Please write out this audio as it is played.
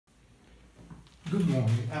Good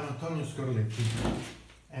morning, I'm Antonio Scorletti,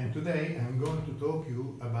 and today I'm going to talk to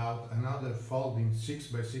you about another folding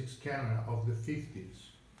 6x6 camera of the 50s.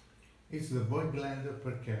 It's the Voigtländer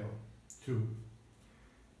Perkeo II.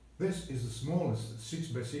 This is the smallest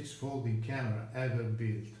 6x6 folding camera ever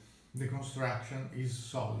built. The construction is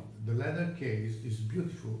solid, the leather case is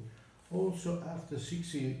beautiful, also after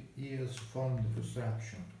 6 years from the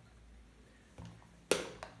construction.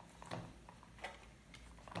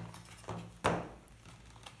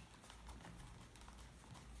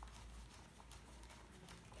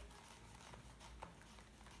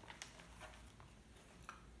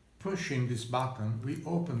 Pushing this button, we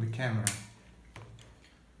open the camera.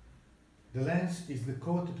 The lens is the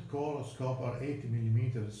coated color scope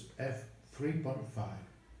 80mm f3.5.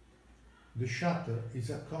 The shutter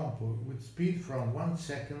is a compo with speed from 1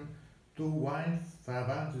 second to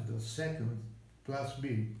 1/500 seconds plus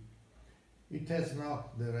B. It has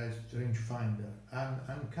not the rangefinder. An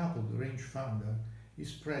uncoupled rangefinder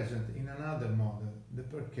is present in another model, the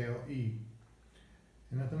Perkeo E.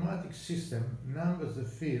 An automatic system numbers the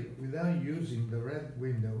field without using the red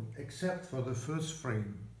window except for the first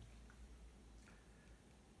frame.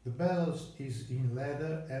 The bellows is in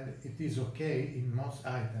leather and it is okay in most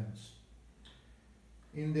items.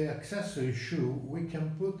 In the accessory shoe we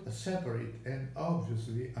can put a separate and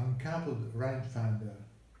obviously uncoupled rangefinder.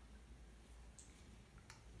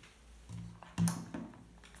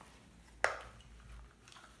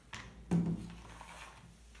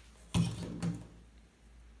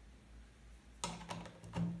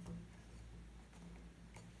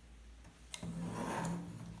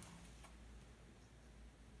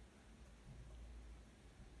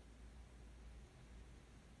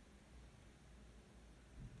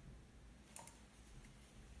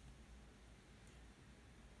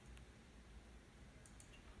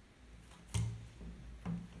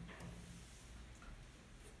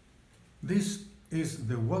 This is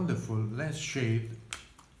the wonderful lens shade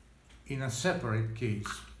in a separate case.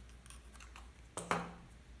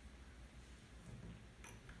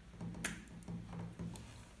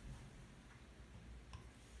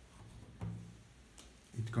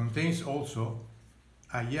 It contains also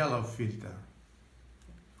a yellow filter.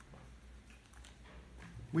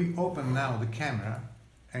 We open now the camera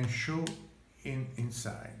and show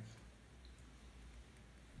inside.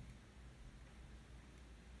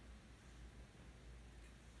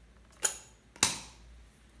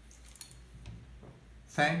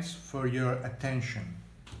 Thanks for your attention.